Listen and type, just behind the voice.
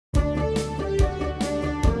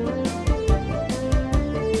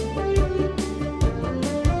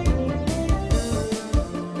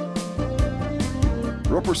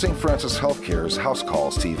Roper St. Francis Healthcare's House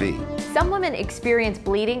Calls TV. Some women experience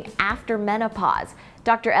bleeding after menopause.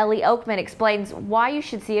 Dr. Ellie Oakman explains why you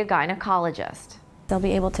should see a gynecologist. They'll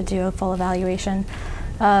be able to do a full evaluation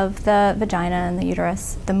of the vagina and the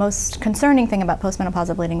uterus. The most concerning thing about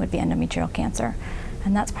postmenopausal bleeding would be endometrial cancer,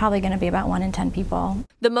 and that's probably going to be about 1 in 10 people.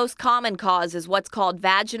 The most common cause is what's called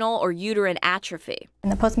vaginal or uterine atrophy. In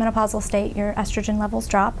the postmenopausal state, your estrogen levels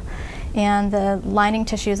drop, and the lining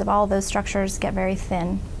tissues of all of those structures get very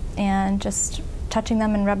thin, and just touching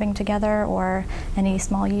them and rubbing together or any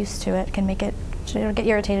small use to it can make it'll get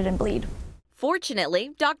irritated and bleed.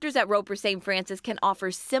 Fortunately, doctors at Roper St. Francis can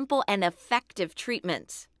offer simple and effective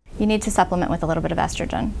treatments. You need to supplement with a little bit of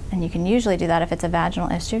estrogen, and you can usually do that if it's a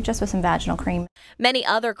vaginal issue, just with some vaginal cream. Many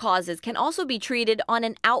other causes can also be treated on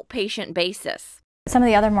an outpatient basis. Some of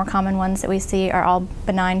the other more common ones that we see are all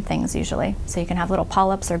benign things usually. So you can have little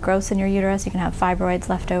polyps or growths in your uterus, you can have fibroids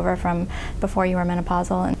left over from before you were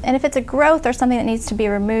menopausal. And if it's a growth or something that needs to be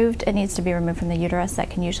removed, it needs to be removed from the uterus.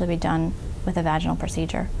 That can usually be done with a vaginal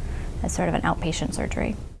procedure as sort of an outpatient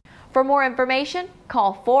surgery. For more information,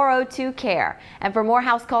 call 402-CARE. And for more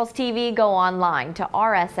House Calls TV, go online to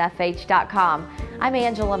rsfh.com. I'm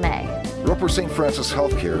Angela May. Roper St. Francis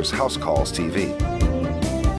Healthcare's House Calls TV.